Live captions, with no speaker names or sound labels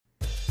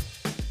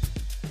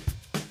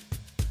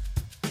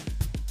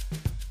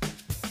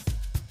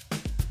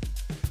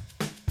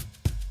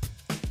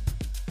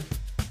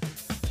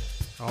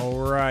All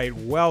right,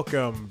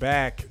 welcome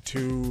back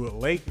to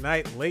Late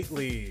Night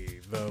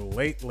Lately, the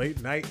late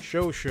night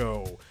show,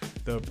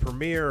 the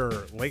premier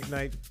late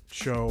night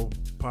show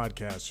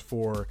podcast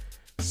for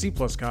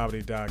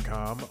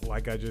cpluscomedy.com.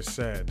 Like I just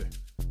said,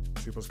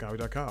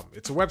 cpluscomedy.com.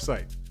 It's a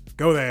website.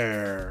 Go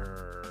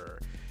there.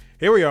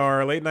 Here we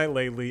are, Late Night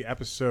Lately,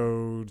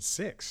 episode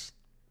 6.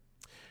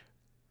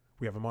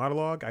 We have a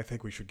monologue. I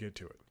think we should get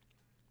to it.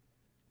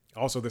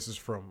 Also, this is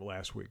from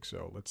last week,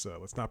 so let's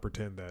not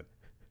pretend that.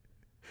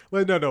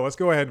 No, let's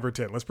go ahead and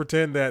pretend. Let's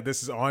pretend that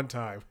this is on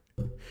time,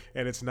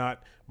 and it's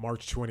not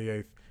March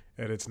 28th,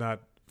 and it's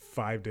not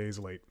 5 days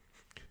late.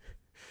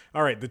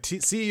 All right, the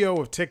CEO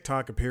of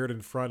TikTok appeared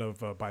in front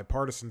of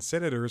bipartisan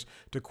senators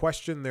to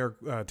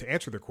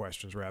answer their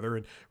questions,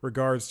 in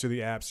regards to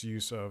the app's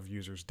use of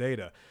users'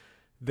 data.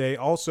 They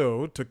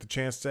also took the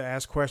chance to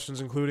ask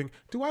questions including,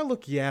 do I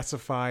look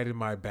yassified in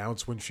my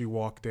bounce when she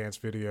walk dance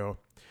video?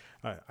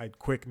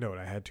 Quick note,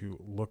 I had to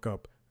look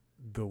up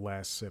the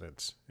last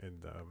sentence,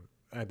 and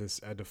I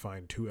had to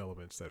find two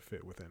elements that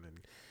fit within. And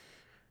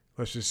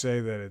let's just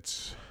say that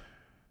it's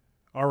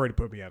already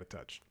put me out of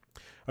touch.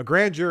 A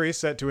grand jury is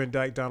set to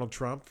indict Donald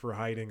Trump for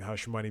hiding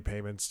hush money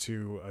payments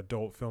to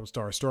adult film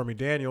star Stormy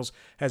Daniels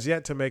has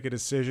yet to make a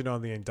decision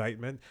on the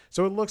indictment,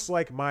 so it looks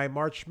like my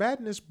March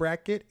Madness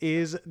bracket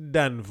is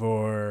done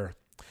for.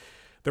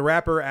 The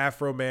rapper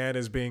Afro Man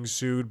is being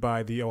sued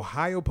by the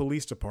Ohio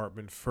Police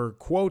Department for,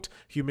 quote,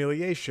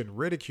 humiliation,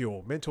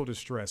 ridicule, mental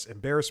distress,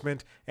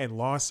 embarrassment, and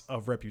loss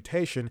of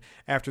reputation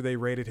after they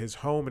raided his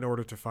home in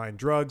order to find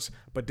drugs,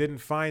 but didn't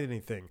find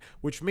anything,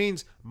 which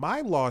means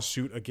my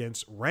lawsuit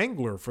against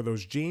Wrangler for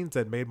those jeans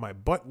that made my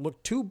butt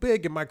look too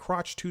big and my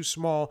crotch too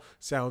small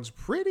sounds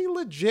pretty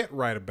legit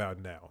right about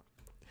now.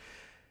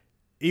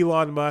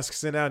 Elon Musk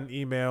sent out an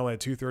email at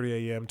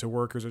 2:30 a.m. to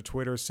workers at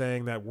Twitter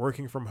saying that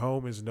working from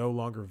home is no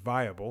longer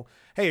viable.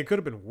 Hey, it could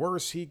have been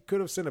worse. He could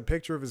have sent a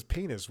picture of his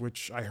penis,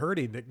 which I heard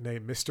he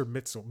nicknamed Mr.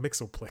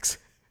 Mixelplix.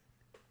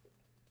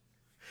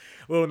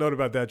 A little note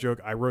about that joke.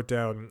 I wrote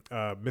down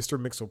Mr.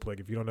 Mixelplix.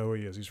 If you don't know who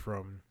he is, he's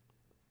from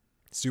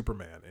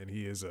Superman, and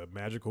he is a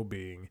magical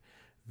being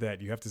that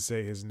you have to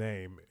say his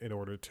name in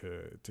order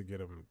to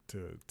get him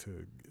to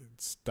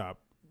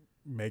stop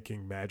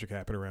making magic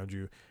happen around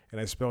you.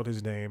 And I spelled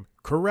his name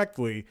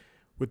correctly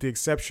with the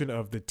exception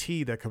of the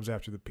T that comes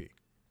after the P.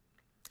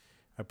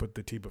 I put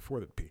the T before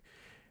the P.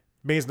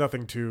 Means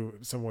nothing to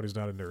someone who's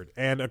not a nerd.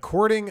 And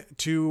according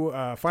to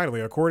a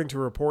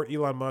report,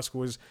 Elon Musk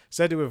was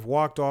said to have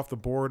walked off the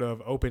board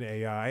of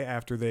OpenAI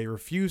after they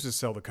refused to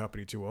sell the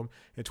company to him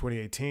in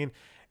 2018.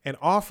 An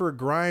offer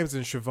Grimes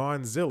and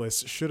Siobhan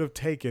Zillis should have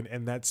taken,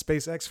 and that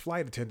SpaceX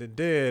flight attendant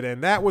did.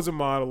 And that was a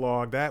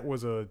monologue. That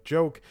was a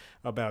joke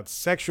about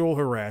sexual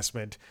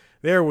harassment.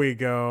 There we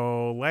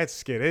go.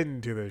 Let's get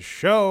into the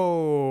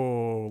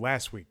show.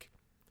 Last week,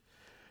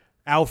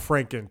 Al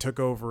Franken took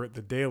over at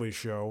The Daily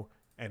Show.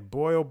 And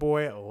boy, oh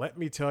boy, let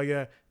me tell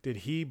you, did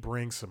he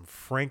bring some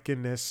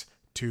Frankenness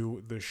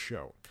to the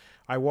show.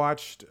 I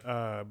watched,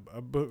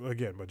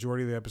 again,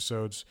 majority of the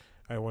episodes.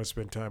 I don't want to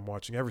spend time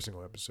watching every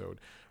single episode.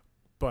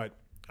 But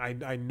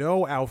I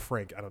know Al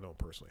Franken. I don't know him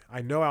personally.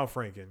 I know Al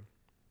Franken,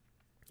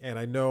 and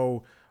I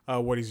know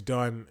what he's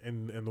done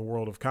in the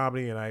world of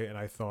comedy. And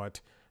I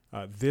thought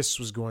this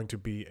was going to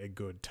be a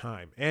good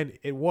time, and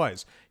it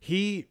was.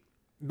 He,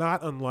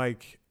 not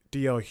unlike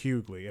D.L.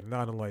 Hughley and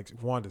not unlike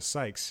Wanda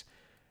Sykes,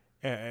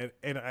 and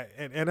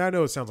I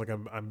know it sounds like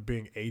I'm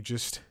being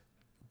ageist,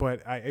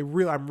 but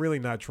I'm really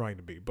not trying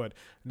to be. But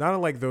not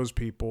unlike those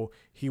people,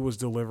 he was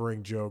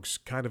delivering jokes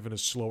kind of in a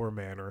slower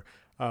manner.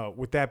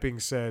 With that being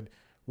said,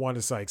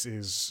 Wanda Sykes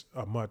is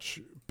a much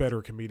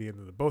better comedian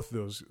than both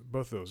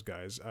of those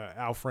guys.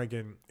 Al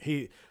Franken,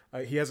 he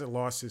hasn't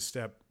lost his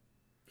step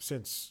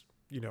since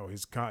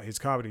his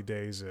comedy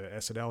days,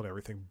 SNL and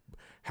everything.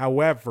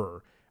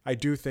 However, I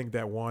do think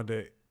that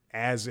Wanda,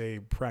 as a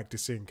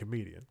practicing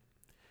comedian,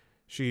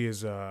 she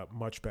is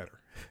much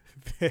better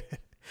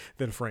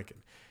than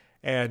Franken.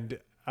 And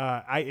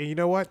you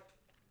know what?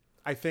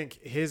 I think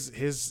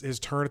his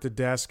turn at the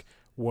desk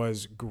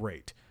was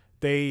great.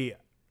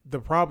 The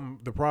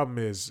problem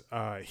is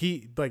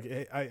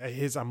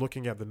I'm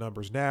looking at the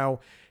numbers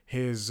now.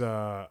 His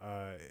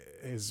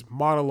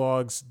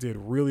monologues did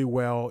really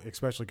well,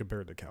 especially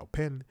compared to Kal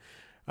Penn.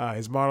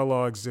 His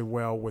monologues did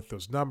well with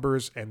those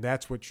numbers, and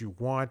that's what you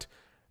want.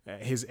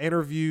 His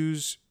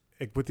interviews,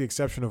 with the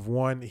exception of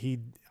one,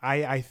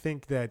 I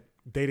think that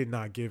they did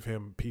not give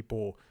him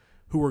people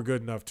who were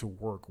good enough to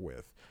work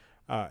with.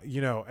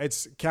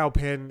 It's Kal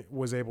Penn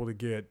was able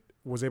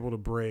to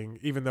bring,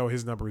 even though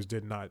his numbers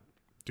did not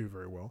do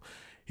very well,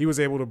 he was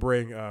able to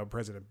bring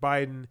President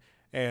Biden,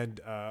 and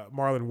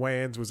Marlon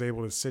Wayans was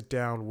able to sit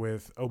down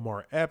with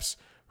Omar Epps,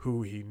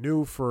 who he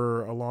knew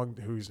for a long,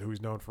 who's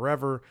known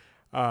forever.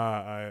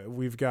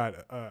 We've got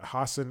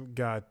Hassan,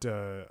 got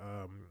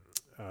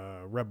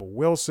Rebel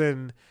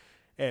Wilson,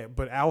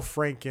 but Al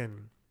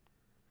Franken.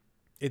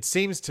 It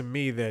seems to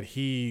me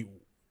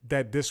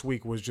that this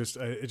week was just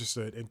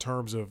in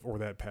terms of, or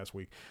that past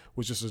week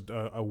was just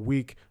a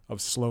week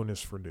of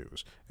slowness for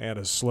news and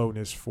a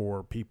slowness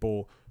for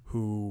people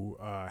who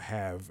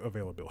have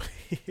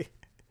availability.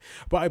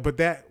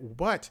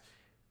 but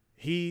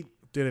he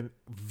did a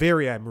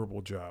very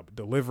admirable job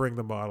delivering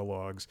the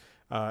monologues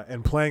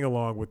and playing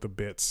along with the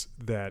bits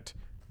that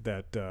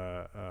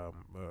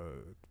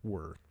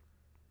were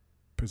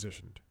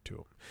positioned to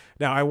him.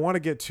 Now I want to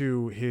get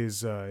to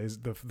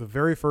the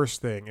very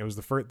first thing. It was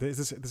the first.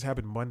 This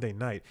happened Monday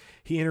night.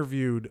 He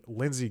interviewed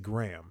Lindsey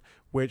Graham,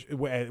 which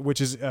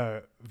is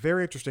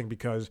very interesting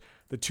because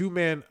the two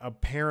men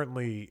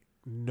apparently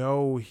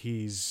know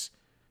each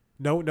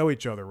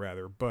other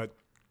rather, but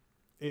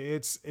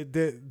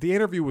the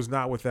interview was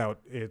not without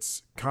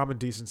its common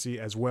decency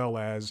as well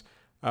as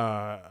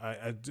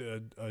a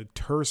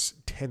terse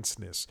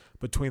tenseness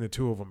between the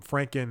two of them.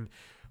 Franken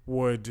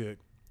would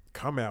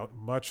come out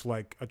much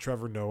like a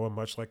Trevor Noah,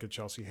 much like a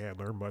Chelsea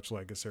Handler, much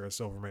like a Sarah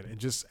Silverman, and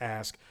just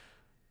ask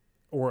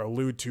or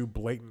allude to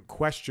blatant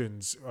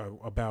questions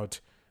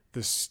about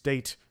the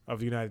state of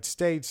the United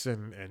States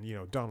and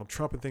Donald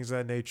Trump and things of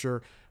that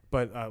nature.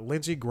 But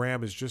Lindsey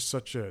Graham is just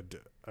such a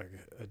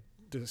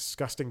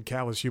disgusting,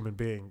 callous human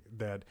being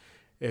that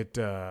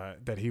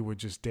he would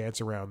just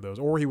dance around those,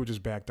 or he would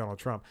just back Donald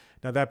Trump.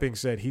 Now that being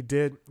said,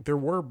 there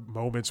were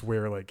moments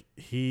where like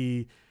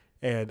he.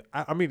 And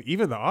I mean,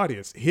 even the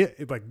audience,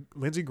 like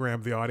Lindsey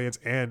Graham, the audience,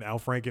 and Al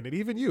Franken, and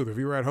even you, the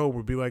viewer at home,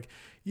 would be like,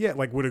 yeah,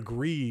 like would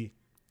agree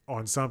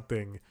on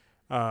something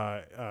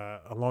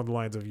along the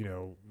lines of,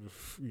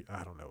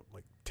 I don't know,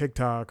 like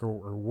TikTok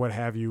or what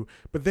have you.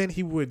 But then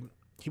he would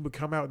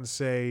come out and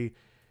say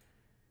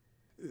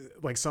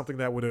like something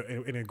that would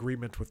in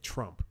agreement with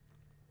Trump.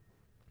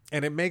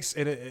 And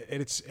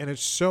it's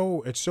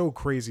so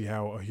crazy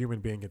how a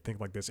human being can think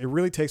like this. It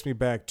really takes me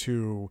back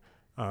to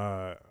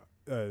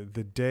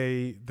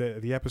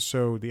the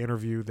episode, the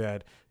interview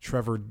that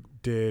Trevor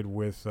did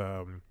with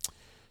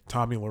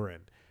Tommy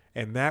Loren,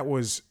 and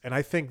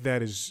I think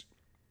that is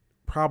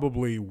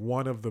probably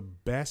one of the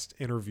best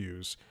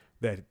interviews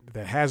that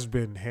has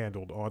been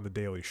handled on the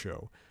Daily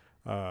Show.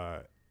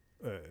 I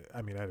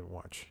mean, I didn't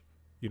watch,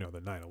 the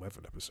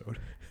 9/11 episode.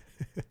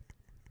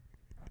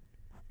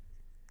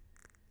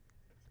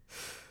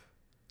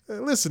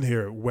 Listen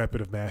here,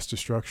 weapon of mass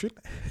destruction.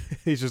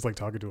 He's just like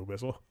talking to a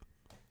missile.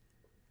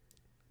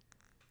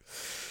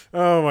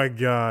 Oh my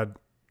God.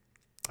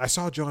 I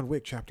saw John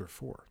Wick Chapter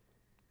 4.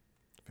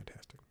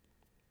 Fantastic.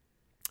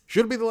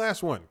 Shouldn't be the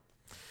last one.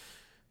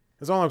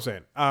 That's all I'm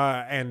saying.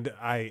 And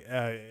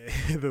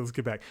let's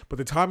get back. But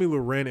the Tommy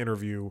Loren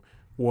interview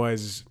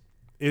is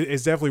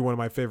definitely one of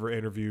my favorite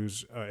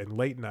interviews in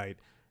late night.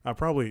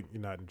 Probably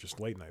not in just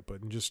late night,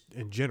 but just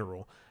in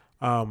general.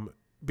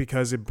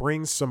 Because it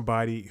brings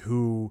somebody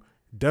who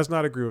does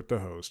not agree with the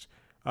host,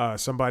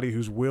 somebody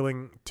who's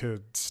willing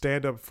to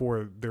stand up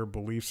for their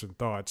beliefs and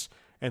thoughts,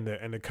 and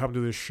to come to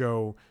this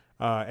show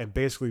and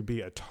basically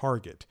be a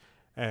target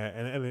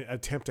and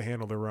attempt to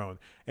handle their own.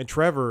 And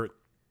Trevor,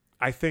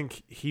 I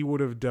think he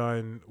would have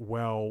done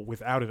well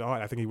without an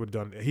audience. I think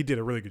he did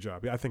a really good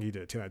job. I think he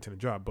did a 10 out of 10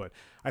 job, but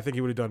I think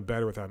he would have done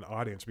better without an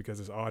audience because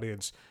his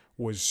audience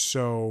was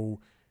so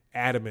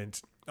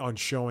adamant on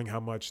showing how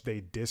much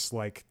they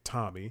dislike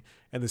Tommy.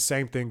 And the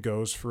same thing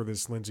goes for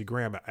this Lindsey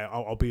Graham,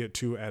 albeit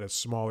too at a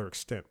smaller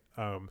extent.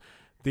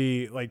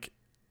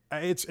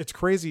 It's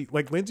crazy.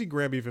 Like Lindsey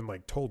Graham even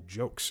like told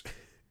jokes,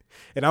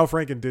 and Al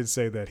Franken did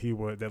say that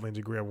that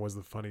Lindsey Graham was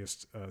the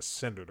funniest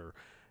senator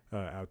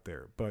out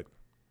there. But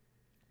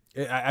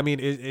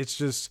it's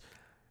just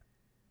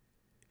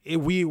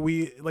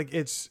we like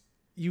it's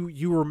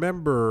you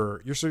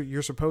remember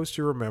you're supposed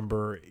to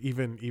remember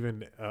even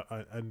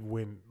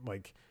when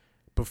like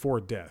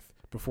before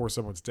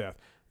someone's death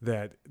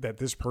that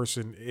this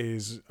person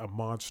is a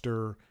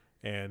monster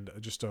and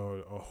just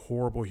a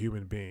horrible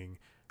human being.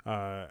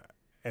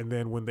 And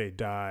then when they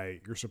die,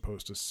 you're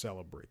supposed to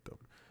celebrate them,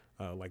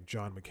 like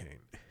John McCain.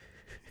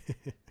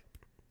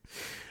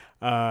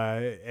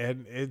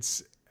 And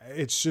it's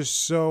just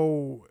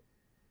so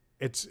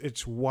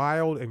it's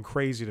wild and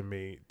crazy to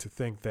me to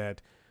think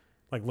that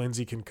like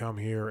Lindsey can come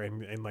here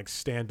and like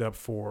stand up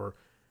for,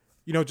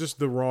 just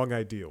the wrong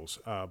ideals.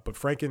 But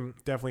Franken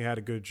definitely did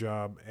a good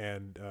job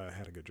and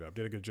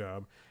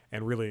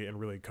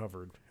really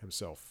covered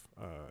himself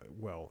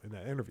well in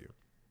that interview.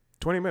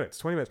 20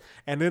 minutes.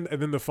 And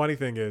then the funny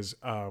thing is,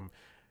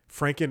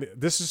 Franken,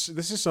 this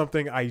is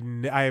something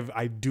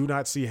I do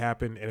not see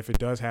happen, and if it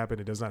does happen,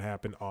 it does not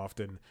happen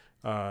often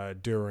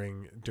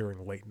during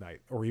late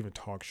night or even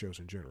talk shows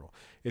in general,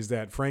 is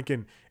that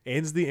Franken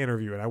ends the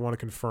interview, and I want to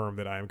confirm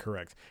that I am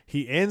correct.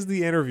 He ends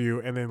the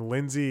interview, and then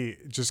Lindsey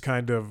just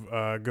kind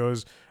of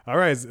goes, all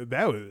right,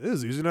 this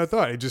is easier than I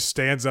thought. He just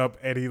stands up,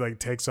 and he like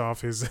takes off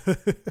his...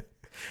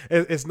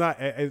 It's not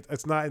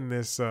in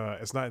this.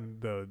 It's not in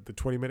the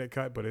 20-minute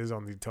cut, but it is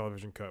on the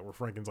television cut where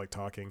Franken's like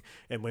talking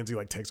and Lindsey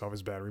like takes off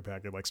his battery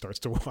pack and like starts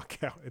to walk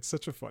out. It's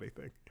such a funny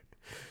thing.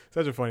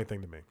 Such a funny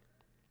thing to me.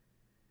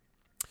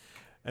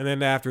 And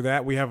then after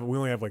that, we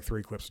only have like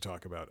 3 clips to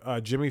talk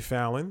about. Jimmy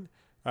Fallon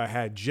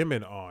had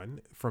Jimin on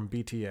from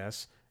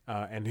BTS,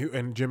 and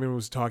Jimin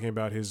was talking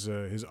about his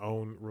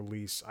own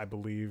release. I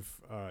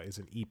believe is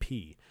an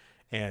EP.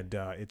 and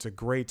it's a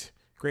great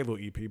little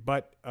EP.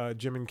 But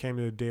Jimin came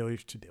to the Daily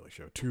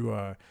Show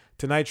to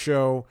Tonight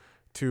Show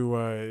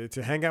to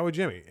hang out with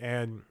Jimmy,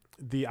 and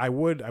I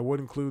would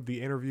include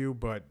the interview,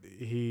 but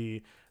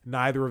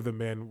neither of the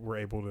men were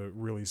able to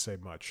really say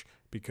much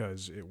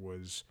because it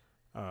was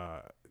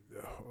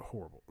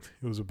horrible.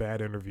 It was a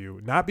bad interview,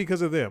 not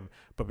because of them,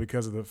 but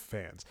because of the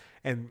fans.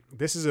 And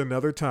this is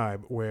another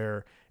time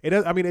where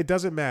it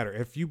doesn't matter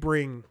if you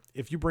bring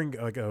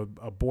like a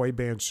boy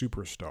band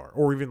superstar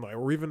or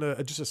even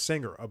just a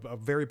singer, a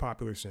very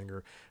popular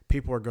singer,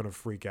 people are going to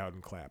freak out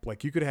and clap.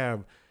 Like you could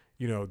have,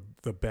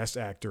 the best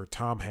actor,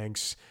 Tom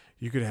Hanks.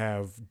 You could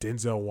have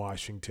Denzel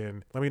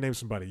Washington. Let me name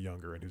somebody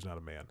younger and who's not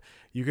a man.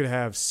 You could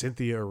have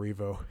Cynthia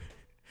Erivo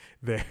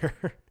there.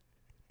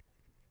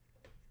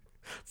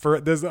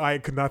 I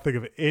could not think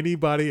of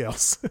anybody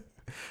else.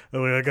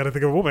 I got to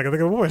think of a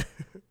woman.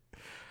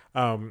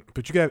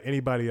 But you could have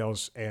anybody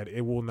else, and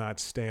it will not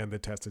stand the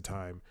test of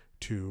time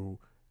to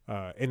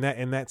in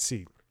that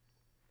seat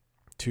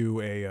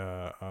to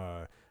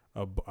a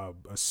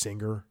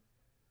singer,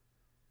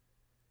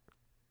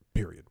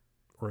 period,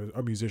 or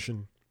a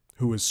musician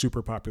who is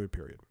super popular,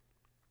 period.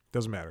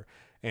 Doesn't matter.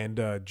 And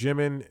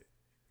Jimin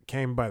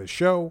came by the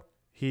show.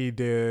 He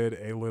did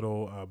a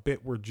little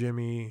bit where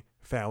Jimmy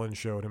Fallon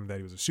showed him that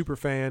he was a super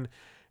fan.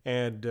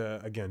 And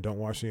again, don't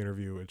watch the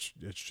interview. It's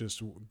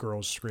just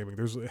girls screaming.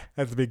 There's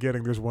at the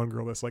beginning, there's one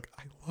girl that's like,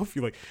 "I love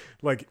you,"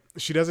 like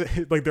she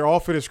doesn't like they're all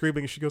finished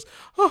screaming, and she goes,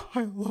 "Oh,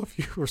 I love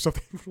you," or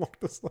something along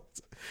those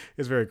lines.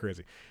 It's very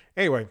crazy.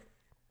 Anyway,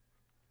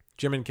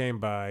 Jimin came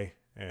by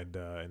and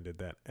did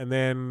that. And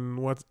then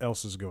what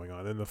else is going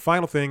on? And the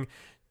final thing,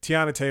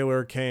 Tiana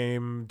Taylor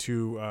came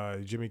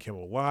to Jimmy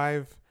Kimmel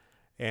Live.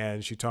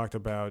 And she talked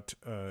about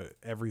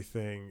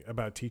everything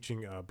about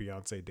teaching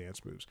Beyonce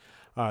dance moves.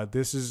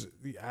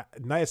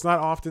 It's not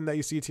often that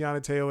you see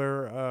Tiana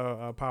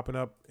Taylor popping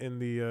up in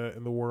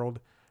the world,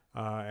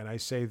 and I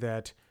say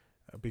that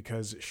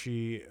because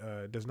she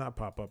does not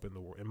pop up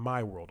in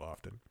my world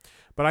often.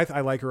 But I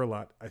like her a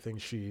lot. I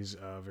think she's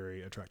a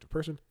very attractive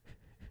person.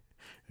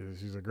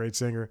 She's a great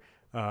singer,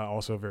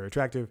 also very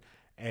attractive,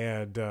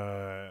 and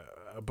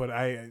but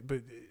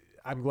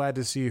I'm glad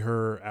to see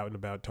her out and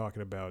about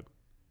talking about.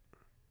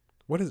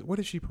 What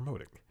is she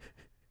promoting?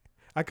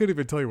 I couldn't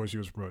even tell you what she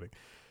was promoting.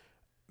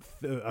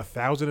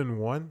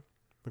 1001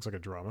 looks like a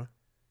drama.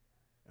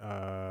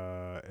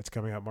 It's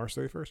coming out March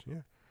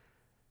 31st.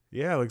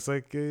 Yeah. Looks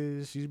like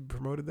she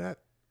promoted that.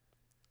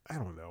 I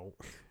don't know.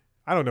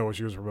 I don't know what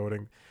she was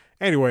promoting.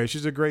 Anyway,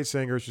 she's a great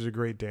singer. She's a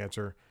great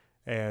dancer,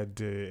 and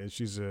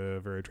she's a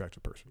very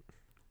attractive person.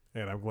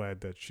 And I'm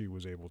glad that she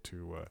was able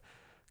to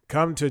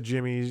come to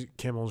Jimmy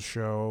Kimmel's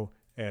show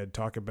and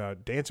talk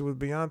about Dancing with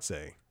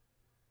Beyonce.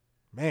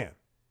 Man.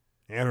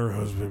 And her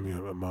husband,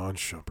 Iman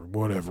Shumpert,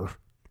 whatever.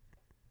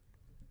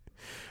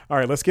 All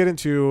right, let's get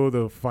into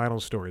the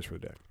final stories for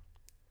the day.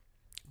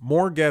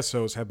 More guest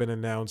hosts have been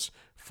announced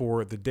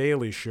for The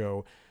Daily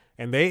Show,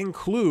 and they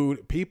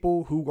include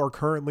people who are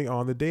currently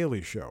on The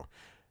Daily Show.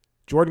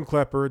 Jordan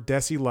Klepper,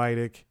 Desi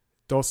Lydic,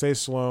 Dulce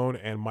Sloan,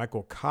 and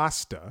Michael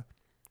Costa,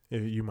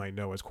 you might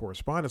know as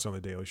correspondents on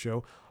The Daily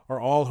Show, are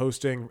all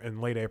hosting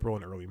in late April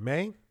and early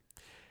May.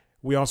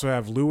 We also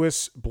have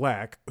Lewis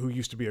Black, who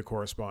used to be a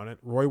correspondent,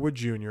 Roy Wood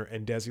Jr.,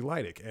 and Desi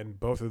Lydic. And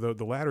both of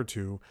the latter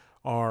two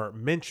are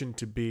mentioned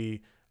to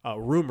be,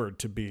 rumored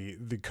to be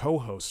the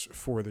co-hosts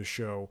for the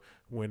show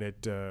when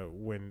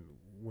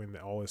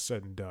all is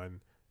said and done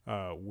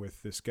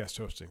with this guest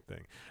hosting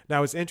thing.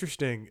 Now, it's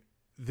interesting.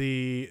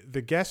 The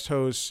guest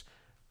host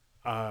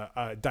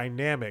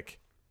dynamic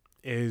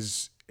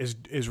is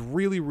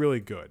really, really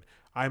good.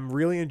 I'm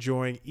really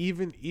enjoying,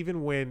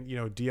 even when,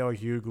 D.L.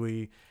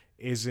 Hughley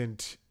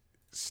isn't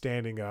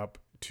standing up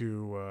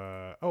to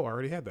I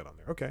already had that on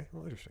there. Okay,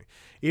 well, interesting.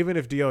 Even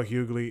if D.L.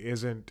 Hughley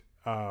isn't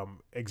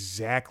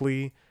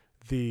exactly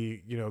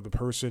the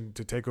person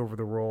to take over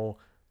the role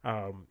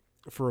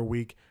for a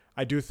week,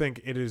 I do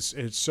think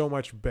it's so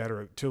much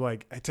better to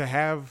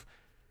have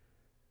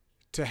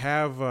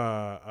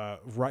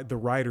the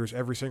writers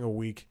every single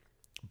week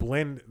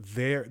blend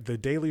the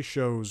Daily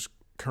Show's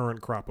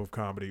current crop of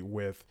comedy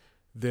with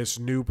this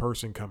new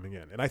person coming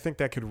in, and I think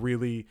that could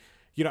really,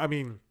 it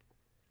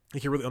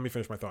could really, let me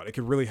finish my thought. It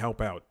could really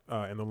help out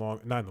not in the long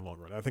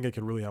run. I think it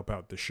could really help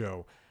out the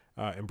show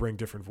and bring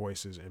different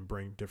voices and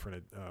bring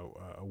different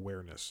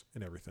awareness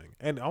and everything.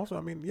 And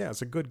also,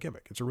 it's a good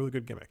gimmick. It's a really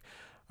good gimmick.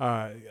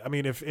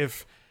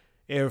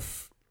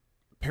 If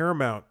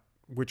Paramount,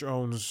 which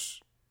owns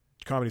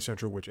Comedy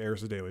Central, which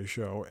airs The Daily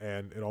Show,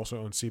 and it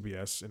also owns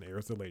CBS and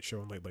airs The Late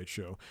Show and Late Late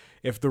Show,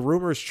 if the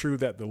rumor is true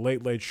that The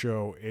Late Late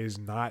Show is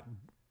not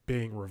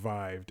being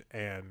revived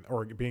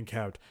or being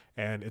kept,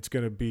 and it's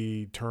going to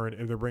be turned,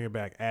 and they're bringing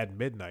back at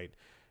midnight,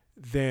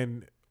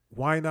 then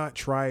why not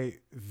try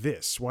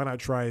this? Why not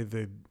try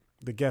the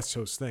guest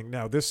host thing?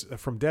 Now, this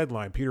from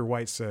Deadline, Peter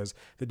White says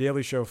The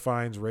Daily Show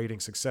finds rating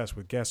success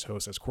with guest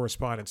hosts as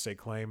correspondents take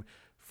claim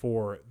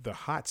for the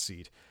hot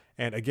seat.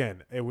 And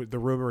again, the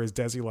rumor is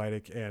Desi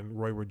Lydic and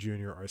Roy Wood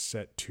Jr. are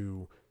set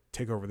to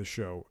take over the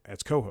show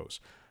as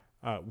co-hosts.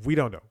 We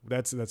don't know.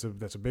 That's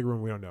a big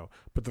room. We don't know.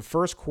 But the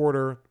first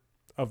quarter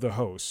of the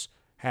hosts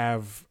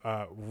have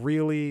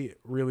really,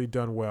 really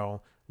done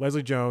well.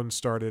 Leslie Jones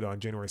started on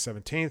January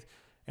 17th,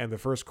 and the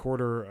first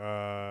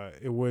quarter,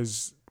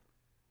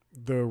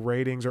 the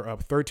ratings are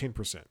up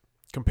 13%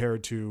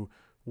 compared to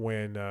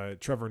when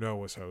Trevor Noah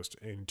was host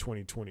in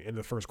 2020, in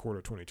the first quarter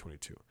of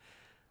 2022.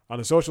 On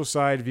the social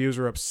side, views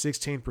are up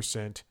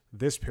 16%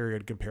 this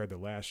period compared to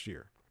last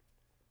year.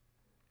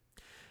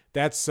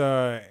 That's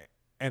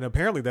and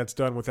apparently that's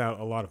done without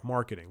a lot of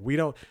marketing.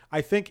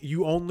 I think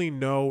you only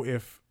know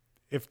if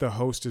the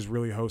host is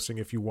really hosting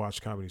if you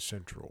watch Comedy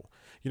Central.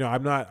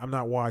 I'm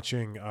not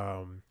watching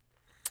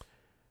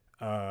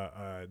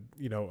The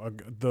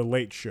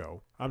Late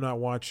Show. I'm not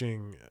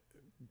watching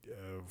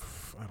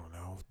I don't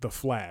know, The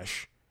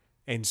Flash,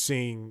 and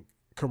seeing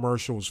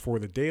commercials for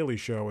The Daily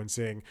Show and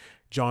saying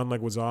John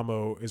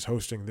Leguizamo is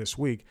hosting this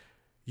week.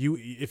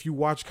 If you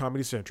watch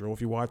Comedy Central,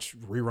 if you watch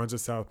reruns of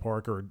South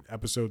Park or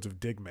episodes of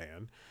Dig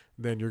Man,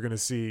 then you're going to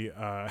see,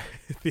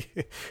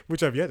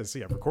 which I've yet to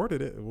see. I've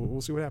recorded it.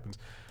 We'll see what happens.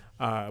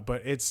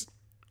 But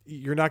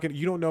you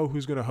don't know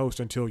who's going to host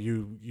until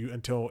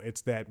until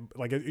it's that,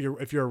 like,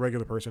 if you're a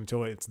regular person,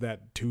 until it's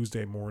that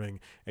Tuesday morning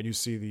and you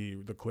see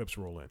the clips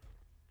roll in.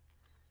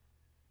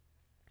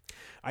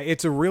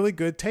 It's a really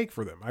good take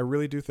for them. I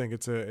really do think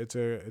it's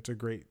a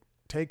great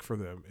take for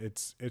them.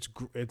 It's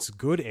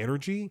good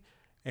energy,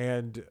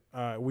 and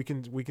we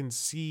can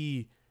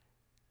see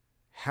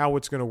how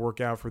it's going to work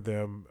out for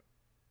them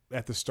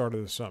at the start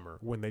of the summer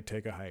when they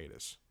take a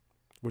hiatus,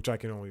 which I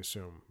can only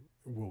assume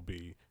will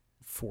be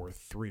for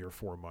 3 or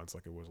 4 months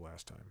like it was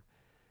last time,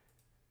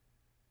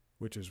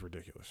 which is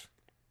ridiculous.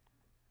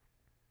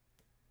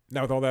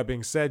 Now, with all that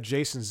being said,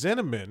 Jason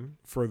Zinnemann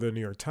for the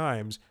New York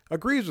Times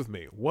agrees with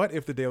me. What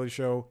if The Daily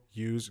Show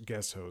used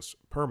guest hosts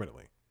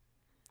permanently?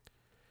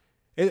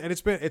 And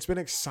it's been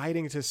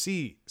exciting to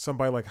see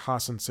somebody like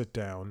Hassan sit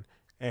down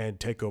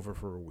and take over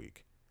for a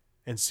week,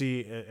 and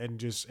see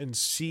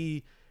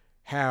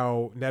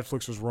how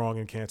Netflix was wrong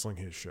in canceling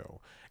his show,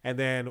 and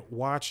then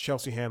watch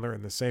Chelsea Handler,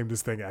 and this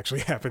thing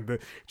actually happened.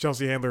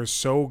 Chelsea Handler is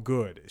so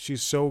good.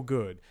 She's so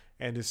good.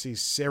 And to see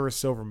Sarah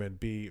Silverman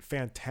be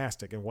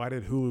fantastic. And why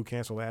did Hulu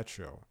cancel that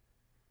show?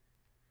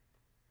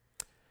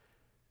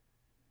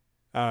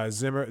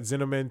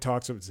 Zinnemann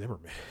talks about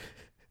Zimmerman.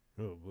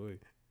 Oh boy.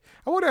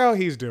 I wonder how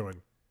he's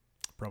doing.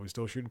 Probably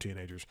still shooting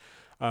teenagers.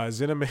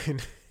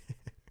 Zinnemann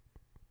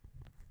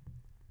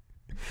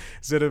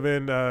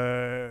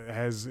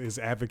has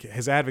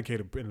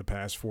advocated in the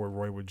past for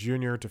Roy Wood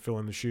Jr. to fill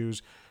in the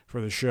shoes for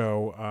the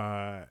show,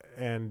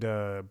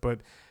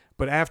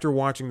 but after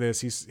watching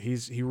this,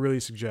 he really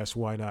suggests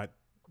why not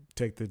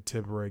take the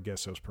temporary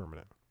guest host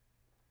permanent.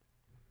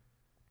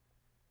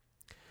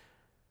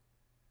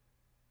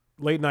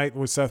 Late Night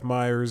with Seth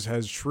Meyers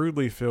has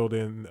shrewdly filled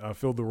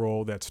the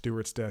role that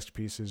Stewart's desk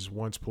pieces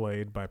once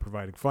played by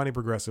providing funny,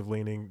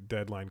 progressive-leaning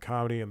deadline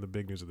comedy and the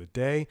big news of the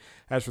day.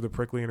 As for the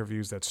prickly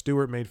interviews that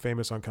Stewart made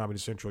famous on Comedy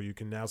Central, you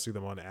can now see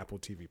them on Apple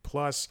TV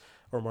Plus,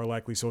 or more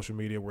likely social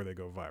media where they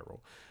go viral.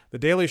 The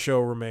Daily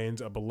Show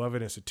remains a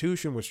beloved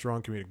institution with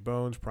strong comedic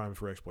bones primed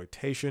for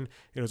exploitation.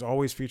 It has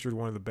always featured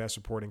one of the best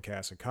supporting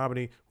casts in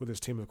comedy with its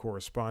team of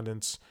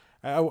correspondents.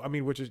 I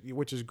mean, which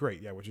is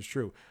great, yeah, which is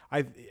true.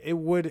 It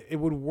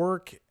would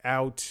work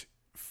out.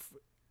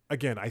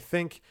 Again, I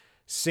think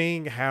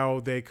seeing how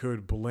they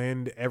could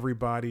blend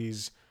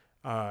everybody's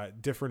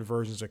different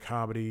versions of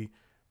comedy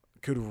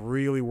could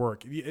really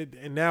work.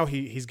 And now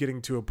he's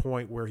getting to a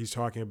point where he's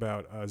talking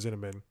about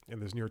Zinnemann in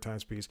this New York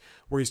Times piece,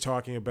 where he's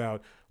talking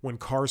about when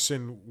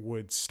Carson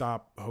would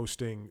stop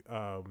hosting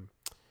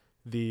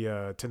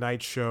the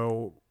Tonight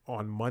Show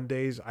on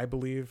Mondays, I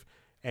believe.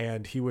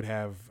 And he would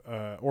have,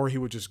 or he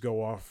would just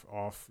go off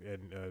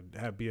and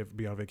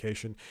be on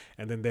vacation,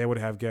 and then they would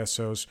have guest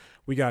hosts.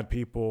 We got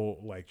people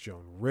like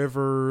Joan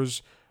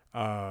Rivers.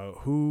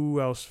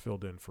 Who else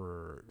filled in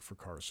for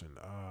Carson?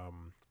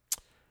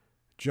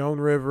 Joan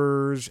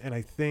Rivers, and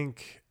I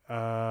think,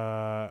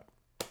 God,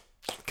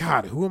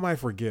 who am I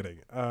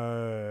forgetting?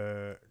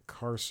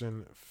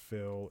 Carson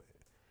fill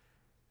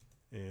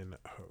in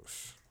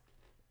hosts.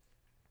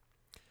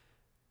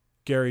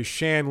 Gary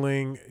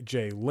Shandling,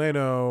 Jay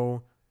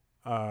Leno.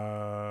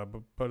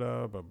 Bob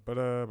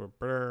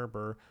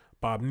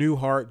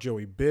Newhart,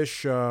 Joey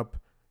Bishop.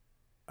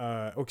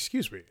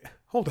 Excuse me.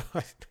 Hold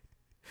on.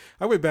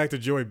 I went back to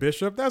Joey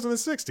Bishop. That was in the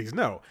 60s.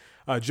 No.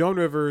 Joan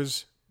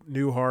Rivers,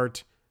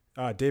 Newhart,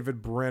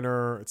 David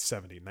Brenner. It's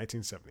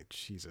 1970.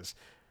 Jesus.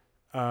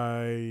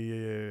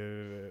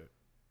 No.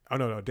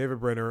 David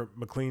Brenner,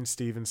 McLean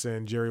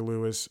Stevenson, Jerry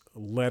Lewis,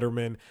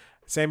 Letterman.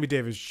 Sammy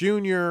Davis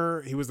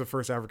Jr., he was the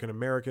first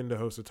African-American to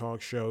host a talk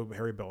show.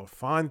 Harry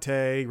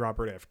Belafonte,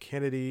 Robert F.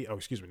 Kennedy. Oh,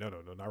 excuse me. No,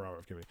 not Robert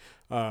F. Kennedy.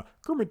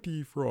 Kermit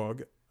the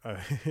Frog.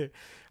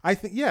 I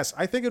think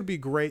it would be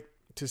great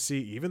to see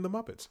even the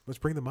Muppets. Let's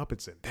bring the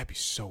Muppets in. That'd be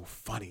so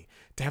funny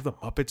to have the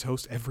Muppets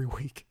host every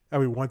week. I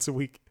mean, once a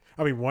week.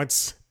 I mean,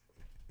 once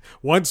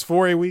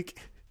for a week.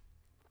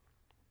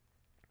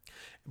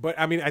 But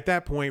I mean, at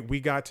that point, we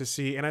got to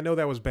see, and I know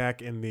that was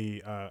back in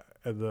the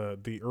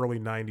the early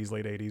 90s,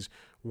 late 80s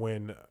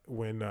when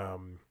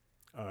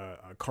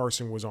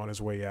Carson was on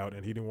his way out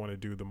and he didn't want to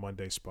do the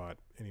Monday spot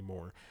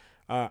anymore.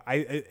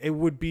 It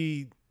would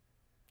be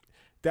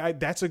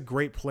that's a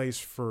great place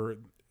for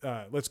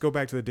let's go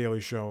back to the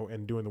Daily Show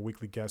and doing the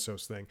weekly guest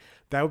host thing.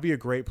 That would be a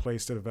great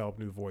place to develop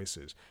new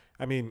voices.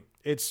 I mean,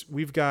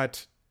 we've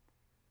got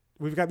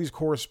these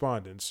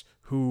correspondents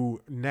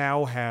who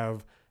now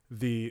have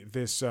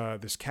this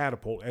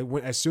catapult, and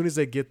as soon as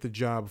they get the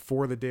job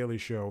for the Daily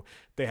Show,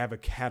 they have a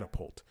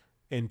catapult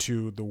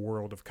into the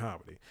world of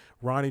comedy.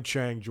 Ronnie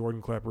Chang,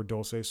 Jordan Klepper,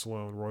 Dulce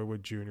Sloan, Roy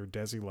Wood Jr.,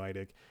 Desi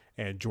Leidick,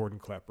 and Jordan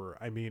Klepper.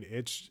 I mean,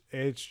 it's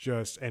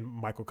just, and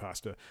Michael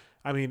Costa.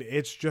 I mean,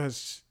 it's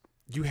just,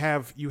 you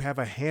have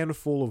a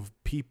handful of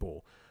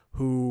people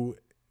who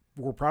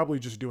were probably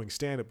just doing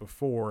stand-up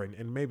before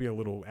and maybe a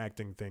little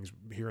acting things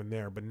here and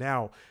there, but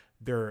now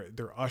they're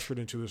ushered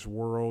into this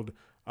world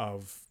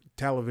of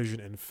television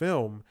and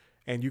film,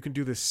 and you can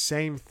do the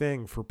same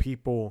thing for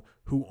people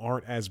who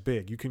aren't as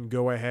big. You can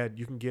go ahead,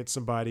 you can get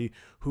somebody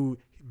who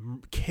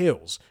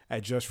kills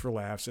at Just for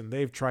Laughs, and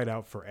they've tried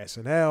out for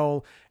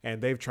SNL,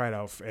 and they've tried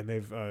out and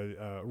they've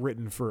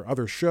written for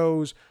other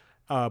shows,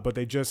 but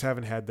they just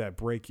haven't had that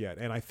break yet.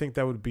 And I think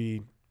that would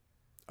be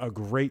a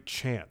great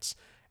chance.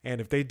 And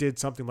if they did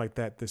something like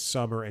that this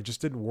summer and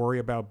just didn't worry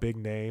about big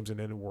names and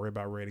didn't worry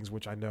about ratings,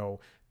 which I know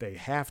they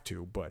have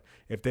to, but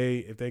if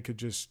they could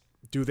just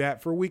do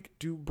that for a week,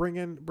 bring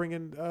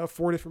in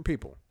 4 different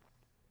people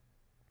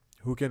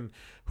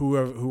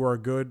who are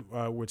good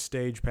with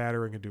stage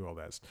pattern and do all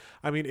that.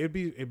 I mean,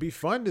 it'd be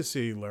fun to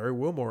see Larry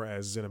Wilmore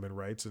as Zinnemann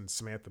Wrights and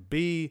Samantha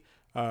Bee,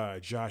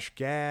 Josh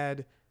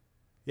Gad,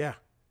 yeah,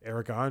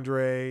 Eric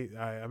Andre.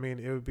 I mean,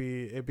 it'd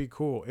be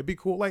cool. It'd be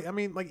cool. Like, I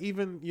mean, like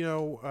even Ving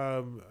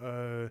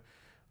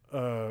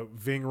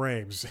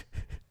Rhames.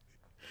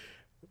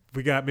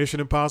 We got Mission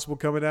Impossible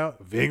coming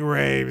out. Ving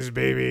Rhames,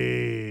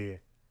 baby.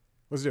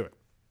 Let's do it.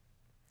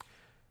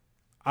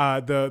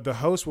 The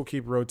host will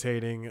keep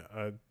rotating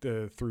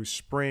through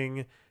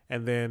spring,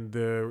 and then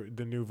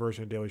the new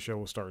version of Daily Show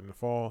will start in the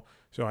fall.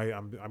 So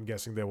I'm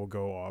guessing they will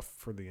go off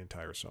for the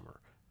entire summer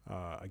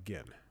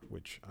again,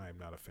 which I'm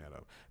not a fan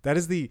of. That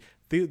is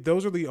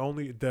those are the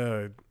only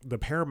the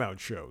Paramount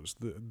shows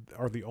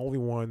are the only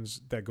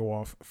ones that go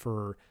off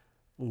for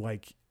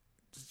like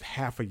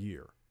half a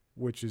year,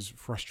 which is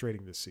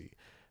frustrating to see.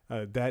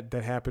 That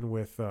happened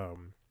with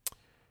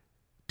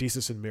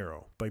Desus and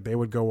Mero. Like, they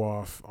would go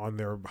off on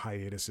their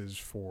hiatuses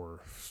for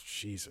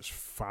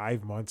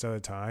 5 months at a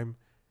time,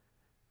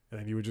 and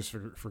then you would just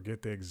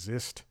forget they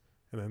exist,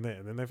 and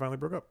then they finally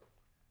broke up.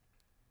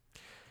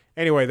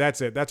 Anyway,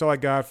 that's it. That's all I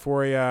got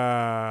for you.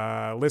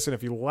 Listen,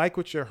 if you like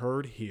what you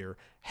heard here,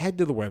 head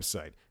to the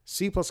website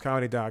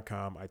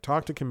cpluscomedy.com. I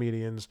talk to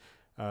comedians,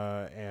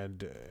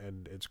 and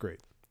it's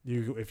great.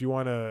 If you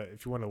want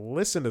to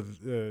listen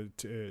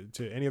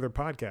to any other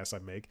podcasts I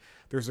make,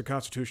 there's the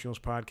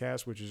Constitutionalist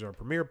podcast, which is our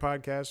premier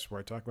podcast where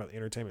I talk about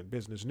entertainment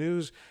business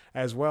news,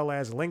 as well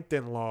as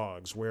LinkedIn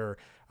Logs, where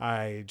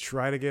I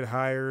try to get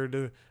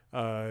hired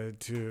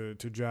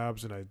to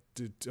jobs, and I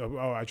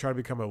try to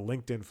become a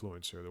LinkedIn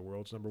influencer, the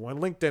world's #1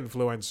 LinkedIn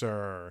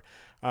influencer.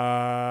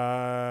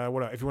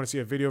 If you want to see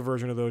a video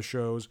version of those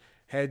shows,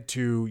 head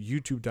to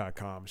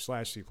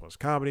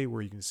youtube.com/cpluscomedy,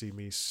 where you can see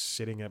me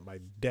sitting at my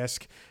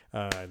desk,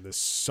 and the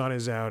sun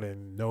is out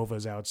and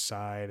Nova's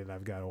outside, and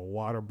I've got a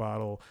water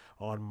bottle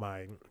on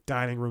my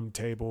dining room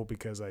table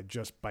because I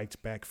just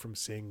biked back from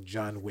seeing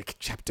John Wick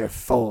Chapter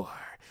 4.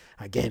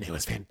 Again, it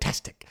was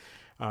fantastic.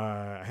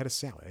 I had a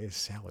salad.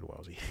 While I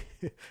was eating.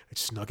 I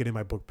snuck it in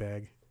my book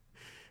bag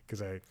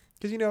because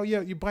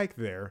you bike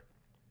there.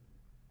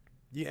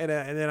 Yeah,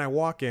 and then I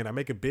walk in. I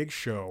make a big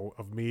show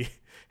of me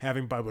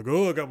having bike. Like,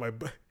 I got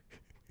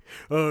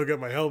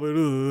my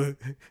helmet.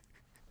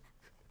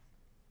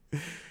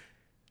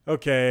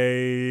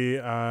 Okay,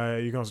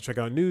 you can also check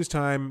out News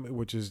Time,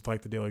 which is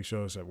like the Daily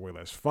Show, except way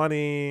less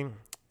funny.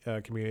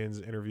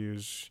 Comedians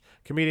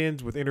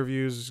with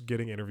interviews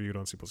getting interviewed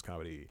on C Plus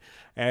Comedy.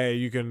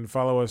 You can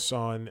follow us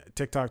on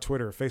TikTok,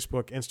 Twitter,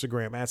 Facebook,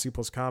 Instagram at C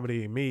Plus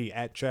Comedy. Me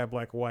at Chad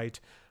Black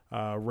White.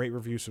 Rate,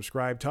 review,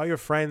 subscribe. Tell your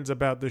friends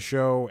about the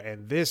show.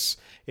 And this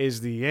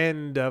is the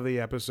end of the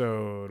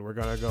episode. We're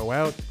gonna go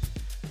out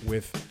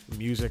with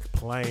music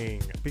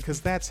playing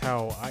because that's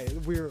how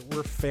we're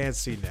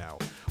fancy now.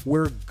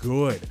 We're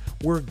good.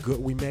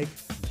 We make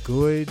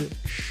good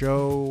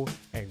show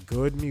and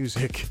good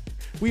music.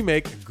 We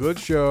make a good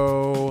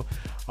show.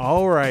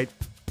 All right.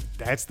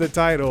 That's the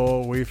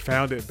title. We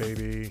found it,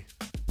 baby.